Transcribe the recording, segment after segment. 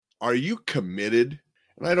Are you committed?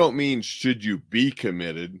 And I don't mean should you be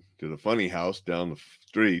committed to the funny house down the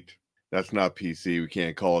street. That's not PC. We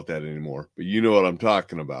can't call it that anymore. But you know what I'm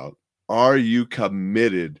talking about. Are you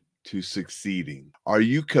committed to succeeding? Are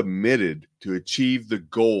you committed to achieve the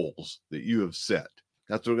goals that you have set?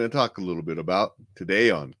 That's what we're going to talk a little bit about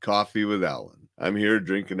today on Coffee with Alain. I'm here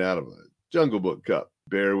drinking out of a Jungle Book cup.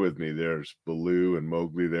 Bear with me. There's Baloo and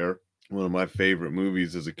Mowgli there. One of my favorite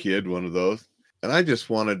movies as a kid, one of those. And I just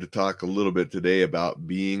wanted to talk a little bit today about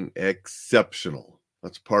being exceptional.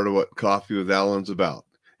 That's part of what Coffee with Alain's about.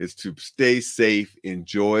 It's to stay safe,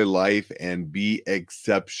 enjoy life, and be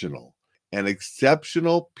exceptional. And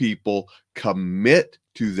exceptional people commit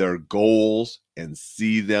to their goals and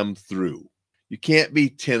see them through. You can't be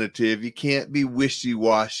tentative. You can't be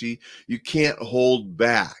wishy-washy. You can't hold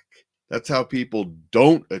back. That's how people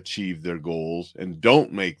don't achieve their goals and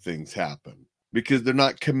don't make things happen, because they're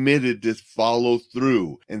not committed to follow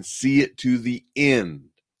through and see it to the end.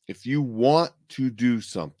 If you want to do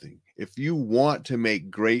something, if you want to make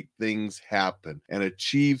great things happen and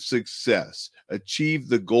achieve success, achieve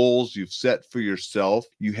the goals you've set for yourself,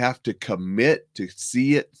 you have to commit to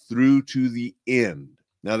see it through to the end.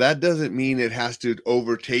 Now, that doesn't mean it has to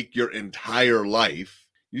overtake your entire life.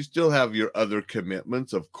 You still have your other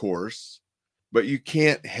commitments, of course, but you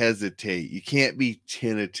can't hesitate. You can't be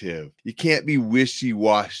tentative. You can't be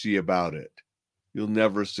wishy-washy about it. You'll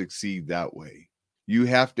never succeed that way. You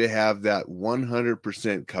have to have that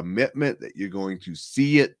 100% commitment that you're going to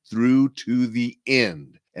see it through to the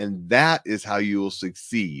end. And that is how you will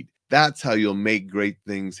succeed. That's how you'll make great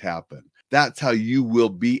things happen. That's how you will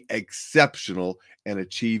be exceptional and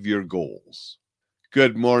achieve your goals.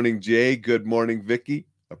 Good morning, Jay. Good morning, Vicky.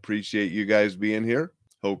 Appreciate you guys being here.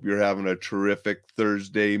 Hope you're having a terrific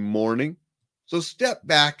Thursday morning. So step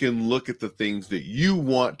back and look at the things that you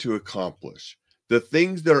want to accomplish, the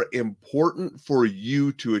things that are important for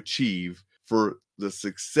you to achieve for the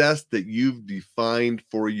success that you've defined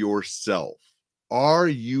for yourself. Are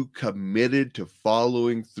you committed to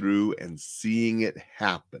following through and seeing it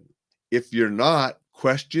happen? If you're not,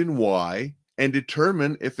 question why and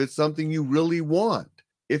determine if it's something you really want.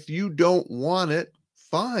 If you don't want it,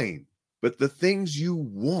 fine. But the things you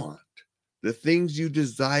want, the things you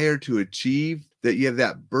desire to achieve, that you have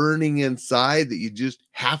that burning inside that you just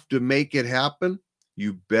have to make it happen,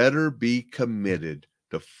 you better be committed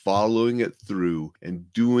to following it through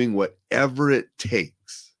and doing whatever it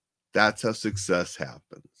takes. That's how success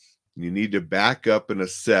happens. You need to back up and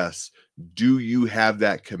assess, do you have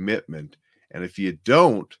that commitment? And if you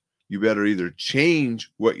don't, you better either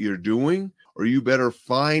change what you're doing, or you better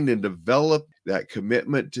find and develop that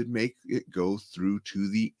commitment to make it go through to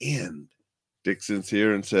the end. Dixon's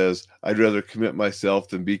here and says, I'd rather commit myself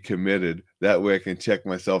than be committed. That way I can check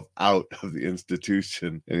myself out of the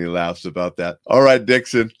institution. And he laughs about that. All right,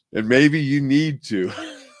 Dixon. And maybe you need to.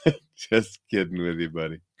 Just kidding with you,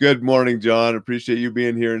 buddy. Good morning, John. Appreciate you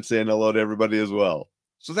being here and saying hello to everybody as well.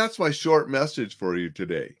 So that's my short message for you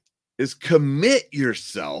today, is commit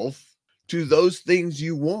yourself to those things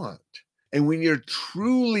you want. And when you're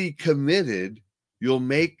truly committed, you'll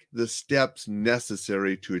make the steps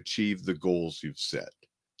necessary to achieve the goals you've set.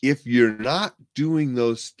 If you're not doing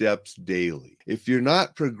those steps daily, if you're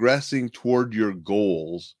not progressing toward your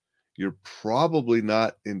goals, you're probably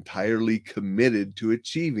not entirely committed to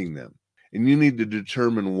achieving them. And you need to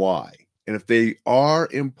determine why. And if they are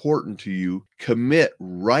important to you, commit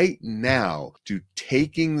right now to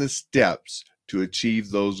taking the steps to achieve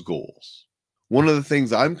those goals. One of the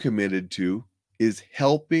things I'm committed to is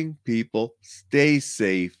helping people stay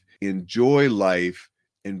safe, enjoy life,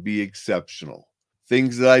 and be exceptional.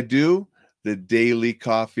 Things that I do, the daily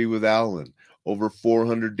Coffee with Alain, over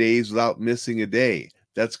 400 days without missing a day.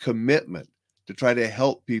 That's commitment to try to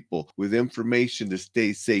help people with information to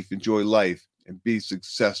stay safe, enjoy life, and be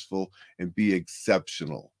successful and be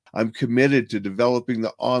exceptional. I'm committed to developing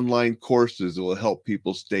the online courses that will help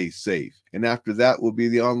people stay safe. And after that will be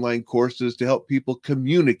the online courses to help people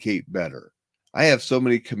communicate better. I have so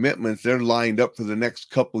many commitments, they're lined up for the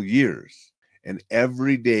next couple years. And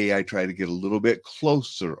every day I try to get a little bit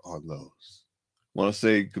closer on those. I want to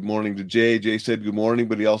say good morning to Jay. Jay said good morning,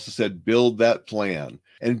 but he also said build that plan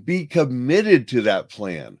and be committed to that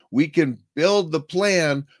plan. We can build the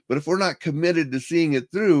plan, but if we're not committed to seeing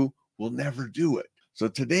it through, we'll never do it. So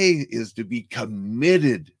today is to be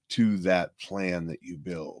committed to that plan that you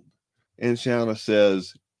build. And Shauna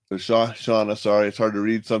says, Shauna, sorry, it's hard to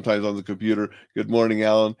read sometimes on the computer. Good morning,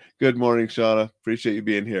 Alan. Good morning, Shauna. Appreciate you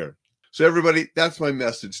being here. So everybody, that's my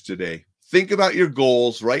message today. Think about your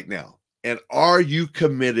goals right now. And are you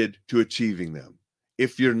committed to achieving them?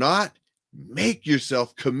 If you're not, Make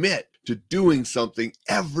yourself commit to doing something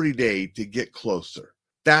every day to get closer.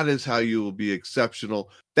 That is how you will be exceptional.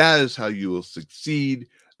 That is how you will succeed.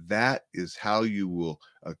 That is how you will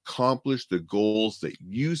accomplish the goals that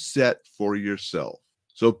you set for yourself.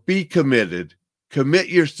 So be committed. Commit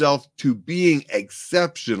yourself to being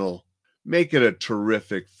exceptional. Make it a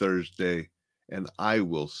terrific Thursday, and I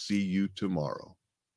will see you tomorrow.